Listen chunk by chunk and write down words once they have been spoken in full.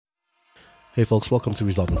Hey folks, welcome to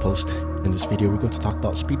Resolve in Post. In this video, we're going to talk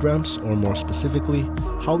about speed ramps, or more specifically,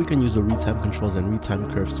 how we can use the retime controls and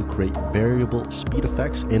retime curves to create variable speed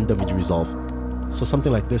effects in Davinci Resolve. So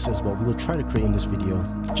something like this is what we will try to create in this video,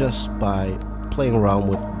 just by playing around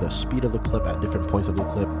with the speed of the clip at different points of the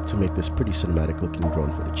clip to make this pretty cinematic looking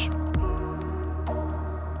drone footage.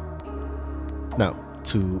 Now,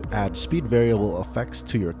 to add speed variable effects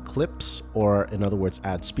to your clips, or in other words,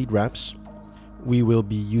 add speed ramps, we will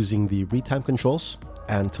be using the Retime Controls.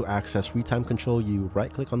 And to access Retime Control, you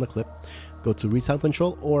right click on the clip, go to Retime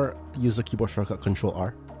Control, or use the keyboard shortcut Ctrl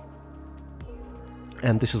R.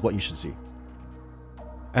 And this is what you should see.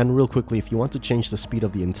 And real quickly, if you want to change the speed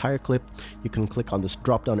of the entire clip, you can click on this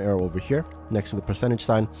drop down arrow over here next to the percentage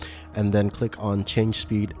sign, and then click on change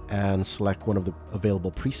speed and select one of the available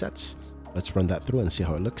presets. Let's run that through and see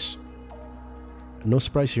how it looks. No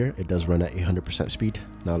surprise here, it does run at 100% speed.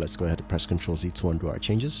 Now let's go ahead and press Ctrl Z to undo our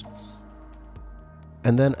changes.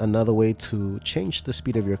 And then another way to change the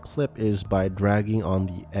speed of your clip is by dragging on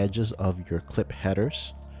the edges of your clip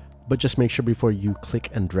headers. But just make sure before you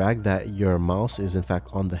click and drag that your mouse is in fact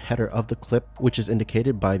on the header of the clip, which is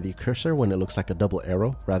indicated by the cursor when it looks like a double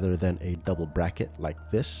arrow rather than a double bracket like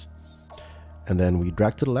this. And then we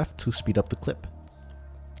drag to the left to speed up the clip.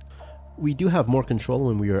 We do have more control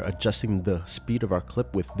when we are adjusting the speed of our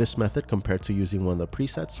clip with this method compared to using one of the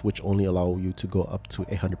presets, which only allow you to go up to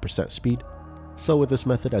 100% speed. So with this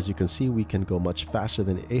method, as you can see, we can go much faster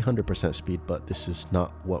than 100% speed, but this is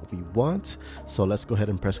not what we want. So let's go ahead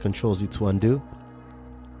and press Ctrl Z to undo.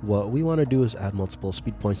 What we want to do is add multiple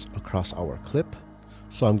speed points across our clip.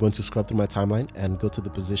 So I'm going to scrub through my timeline and go to the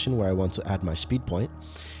position where I want to add my speed point.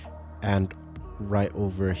 And right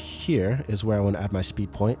over here is where I want to add my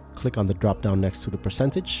speed point. Click on the drop down next to the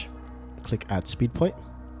percentage, click add speed point.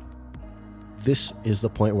 This is the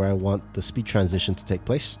point where I want the speed transition to take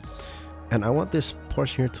place, and I want this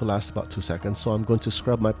portion here to last about 2 seconds. So I'm going to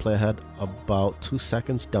scrub my playhead about 2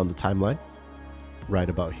 seconds down the timeline, right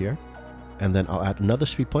about here, and then I'll add another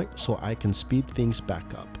speed point so I can speed things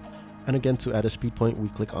back up. And again, to add a speed point, we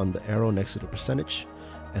click on the arrow next to the percentage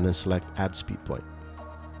and then select add speed point.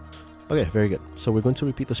 Okay, very good. So we're going to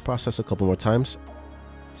repeat this process a couple more times.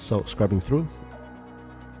 So scrubbing through.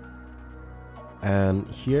 And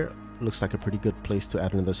here looks like a pretty good place to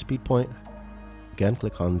add another speed point. Again,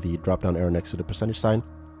 click on the drop down arrow next to the percentage sign.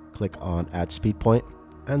 Click on add speed point.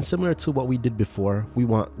 And similar to what we did before, we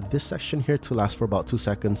want this section here to last for about 2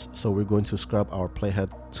 seconds. So we're going to scrub our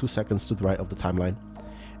playhead 2 seconds to the right of the timeline.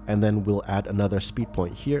 And then we'll add another speed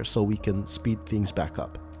point here so we can speed things back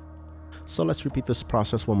up. So let's repeat this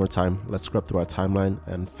process one more time. Let's scrub through our timeline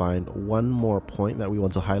and find one more point that we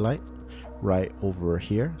want to highlight right over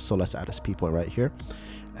here. So let's add a speed point right here,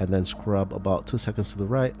 and then scrub about 2 seconds to the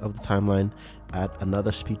right of the timeline, add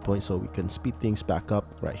another speed point so we can speed things back up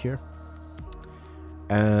right here.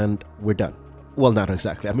 And we're done. Well, not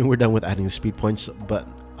exactly. I mean, we're done with adding the speed points, but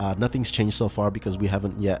nothing's changed so far because we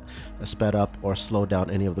haven't yet sped up or slowed down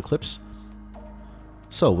any of the clips.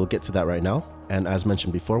 So we'll get to that right now. And as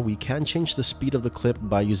mentioned before, we can change the speed of the clip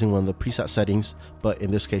by using one of the preset settings, but in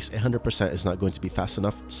this case 100% is not going to be fast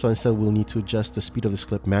enough. So instead we'll need to adjust the speed of this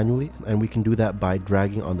clip manually, and we can do that by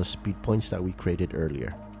dragging on the speed points that we created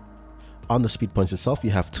earlier. On the speed points itself,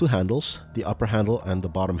 you have two handles, the upper handle and the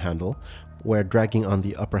bottom handle, where dragging on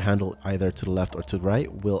the upper handle either to the left or to the right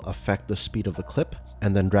will affect the speed of the clip,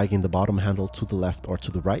 and then dragging the bottom handle to the left or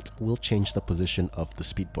to the right will change the position of the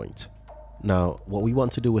speed point. Now, what we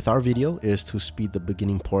want to do with our video is to speed the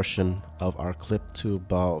beginning portion of our clip to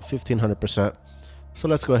about 1500%. So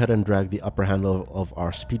let's go ahead and drag the upper handle of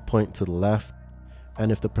our speed point to the left.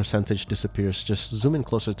 And if the percentage disappears, just zoom in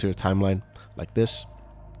closer to your timeline like this.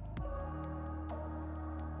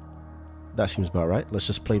 That seems about right. Let's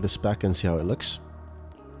just play this back and see how it looks.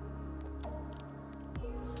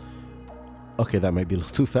 Okay, that might be a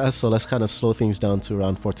little too fast. So let's kind of slow things down to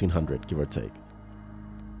around 1400, give or take.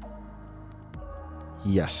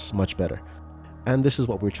 Yes, much better. And this is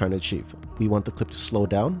what we're trying to achieve. We want the clip to slow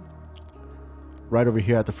down right over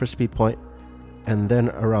here at the first speed point, and then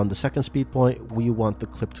around the second speed point we want the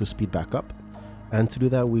clip to speed back up. And to do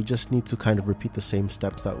that, we just need to kind of repeat the same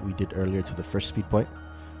steps that we did earlier to the first speed point,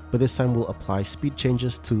 but this time we'll apply speed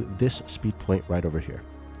changes to this speed point right over here.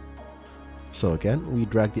 So again, we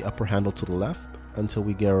drag the upper handle to the left until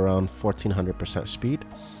we get around 1400% speed.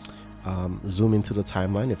 Zoom into the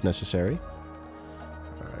timeline if necessary.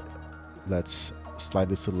 Let's slide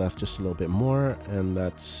this to the left just a little bit more, and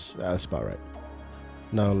that's about right.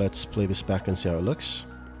 Now let's play this back and see how it looks.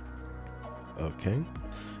 Okay,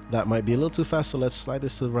 that might be a little too fast, so let's slide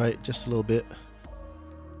this to the right just a little bit.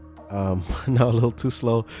 Now a little too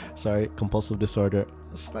slow. Sorry, compulsive disorder.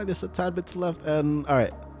 Slide this a tad bit to the left, and all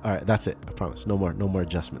right, that's it. I promise. No more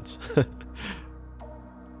adjustments.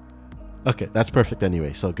 Okay, that's perfect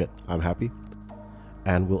anyway. So good. I'm happy.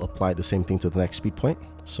 And we'll apply the same thing to the next speed point.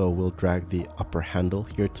 So we'll drag the upper handle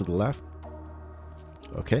here to the left.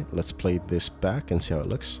 Okay, let's play this back and see how it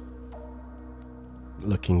looks.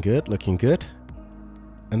 Looking good, looking good.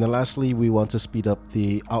 And then lastly, we want to speed up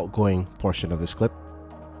the outgoing portion of this clip.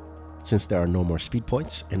 Since there are no more speed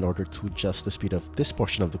points, in order to adjust the speed of this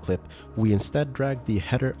portion of the clip, we instead drag the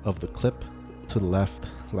header of the clip to the left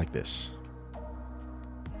like this.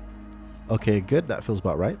 Okay, good, that feels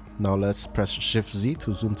about right. Now let's press Shift Z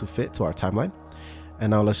to zoom to fit to our timeline.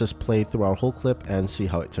 And now let's just play through our whole clip and see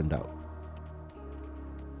how it turned out.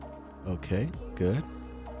 Okay, good.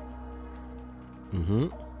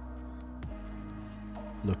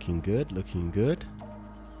 Looking good, looking good.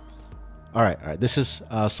 All right, this is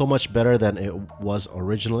so much better than it was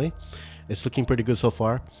originally. It's looking pretty good so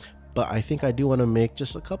far, but I think I do want to make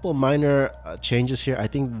just a couple minor changes here. I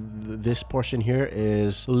think this portion here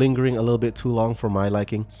is lingering a little bit too long for my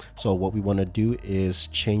liking. So what we want to do is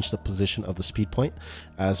change the position of the speed point.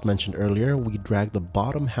 As mentioned earlier, we drag the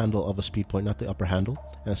bottom handle of a speed point, not the upper handle.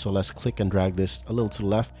 And so let's click and drag this a little to the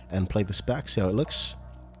left and play this back, see how it looks.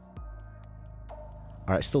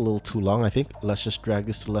 All right, still a little too long, I think. Let's just drag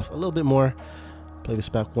this to the left a little bit more. Play this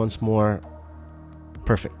back once more.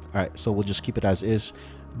 Perfect. All right, so we'll just keep it as is.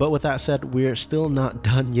 But with that said, we're still not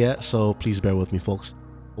done yet, so please bear with me, folks.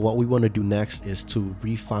 What we want to do next is to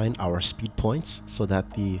refine our speed points so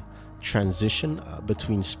that the transition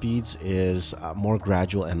between speeds is more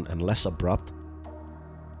gradual and less abrupt.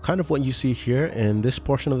 Kind of what you see here in this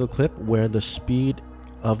portion of the clip, where the speed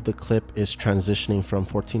of the clip is transitioning from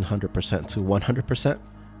 1400% to 100%.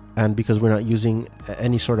 And because we're not using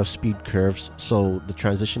any sort of speed curves, so the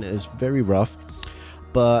transition is very rough,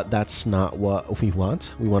 but that's not what we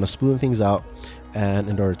want. We want to smooth things out, and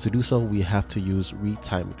in order to do so, we have to use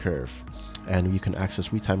Retime Curve. And you can access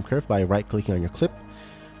Retime Curve by right-clicking on your clip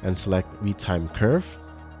and select Retime Curve.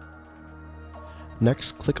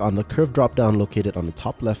 Next, click on the curve drop-down located on the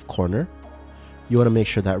top left corner. You want to make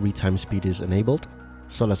sure that Retime Speed is enabled.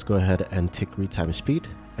 So let's go ahead and tick Retime Speed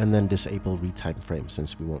and then disable Retime Frame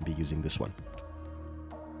since we won't be using this one.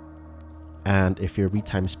 And if your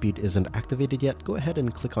Retime Speed isn't activated yet, go ahead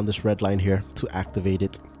and click on this red line here to activate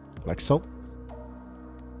it, like so.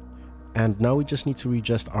 And now we just need to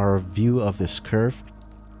readjust our view of this curve.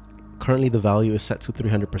 Currently the value is set to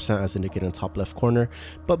 300% as indicated in the top left corner,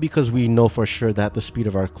 but because we know for sure that the speed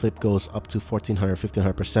of our clip goes up to 1400,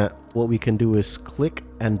 1500%, what we can do is click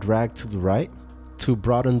and drag to the right to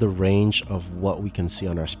broaden the range of what we can see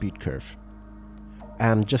on our speed curve.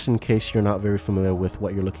 And just in case you're not very familiar with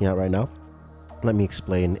what you're looking at right now, let me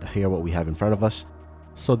explain here what we have in front of us.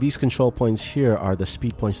 So these control points here are the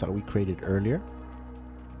speed points that we created earlier.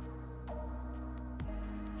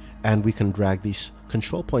 And we can drag these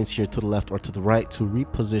control points here to the left or to the right to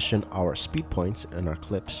reposition our speed points in our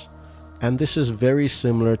clips. And this is very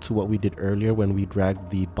similar to what we did earlier when we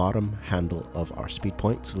dragged the bottom handle of our speed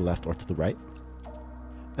point to the left or to the right.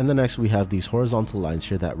 And then next we have these horizontal lines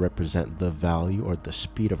here that represent the value or the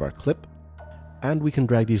speed of our clip. And we can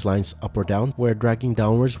drag these lines up or down, where dragging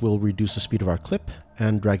downwards will reduce the speed of our clip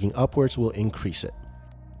and dragging upwards will increase it.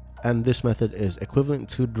 And this method is equivalent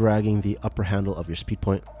to dragging the upper handle of your speed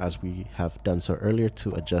point, as we have done so earlier,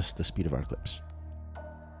 to adjust the speed of our clips.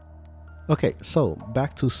 Okay, so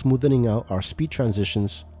back to smoothing out our speed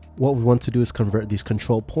transitions. What we want to do is convert these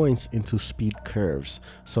control points into speed curves.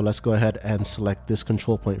 So let's go ahead and select this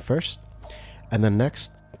control point first. And then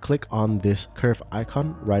next, click on this curve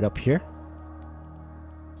icon right up here.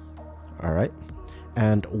 All right.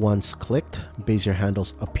 And once clicked, Bezier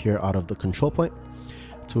handles appear out of the control point,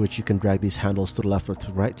 to which you can drag these handles to the left or to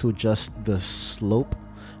the right to adjust the slope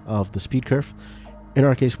of the speed curve. In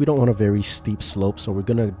our case, we don't want a very steep slope, so we're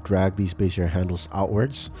going to drag these Bezier handles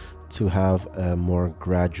outwards to have a more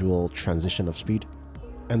gradual transition of speed.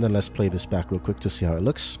 And then let's play this back real quick to see how it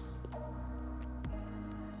looks.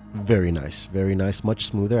 Very nice, much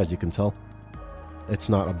smoother, as you can tell. It's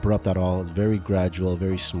not abrupt at all. It's very gradual,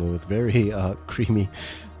 very smooth, very creamy.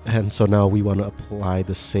 And so now we want to apply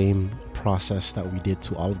the same process that we did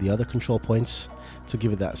to all of the other control points to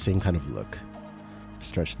give it that same kind of look.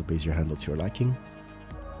 Stretch the Bezier handle to your liking.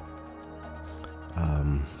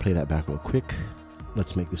 Play that back real quick.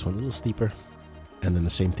 Let's make this one a little steeper. And then the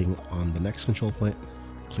same thing on the next control point.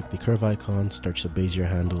 Click the curve icon, stretch the Bezier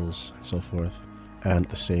handles, and so forth. And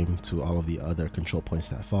the same to all of the other control points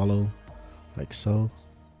that follow, like so.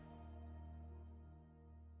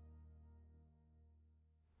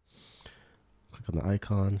 click on the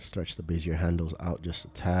icon, stretch the Bezier handles out just a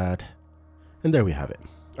tad, and there we have it.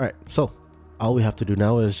 All right, so all we have to do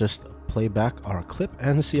now is just play back our clip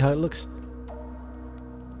and see how it looks.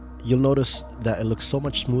 You'll notice that it looks so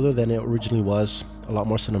much smoother than it originally was, a lot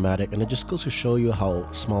more cinematic, and it just goes to show you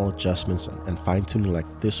how small adjustments and fine-tuning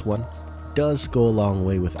like this one does go a long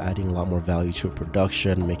way with adding a lot more value to your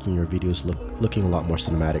production, making your videos looking a lot more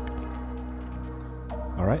cinematic.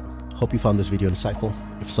 Alright, hope you found this video insightful.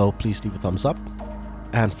 If so, please leave a thumbs up.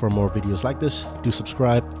 And for more videos like this, do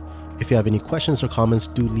subscribe. If you have any questions or comments,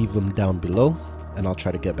 do leave them down below, and I'll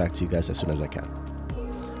try to get back to you guys as soon as I can.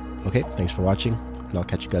 Okay, thanks for watching, and I'll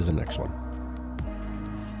catch you guys in the next one.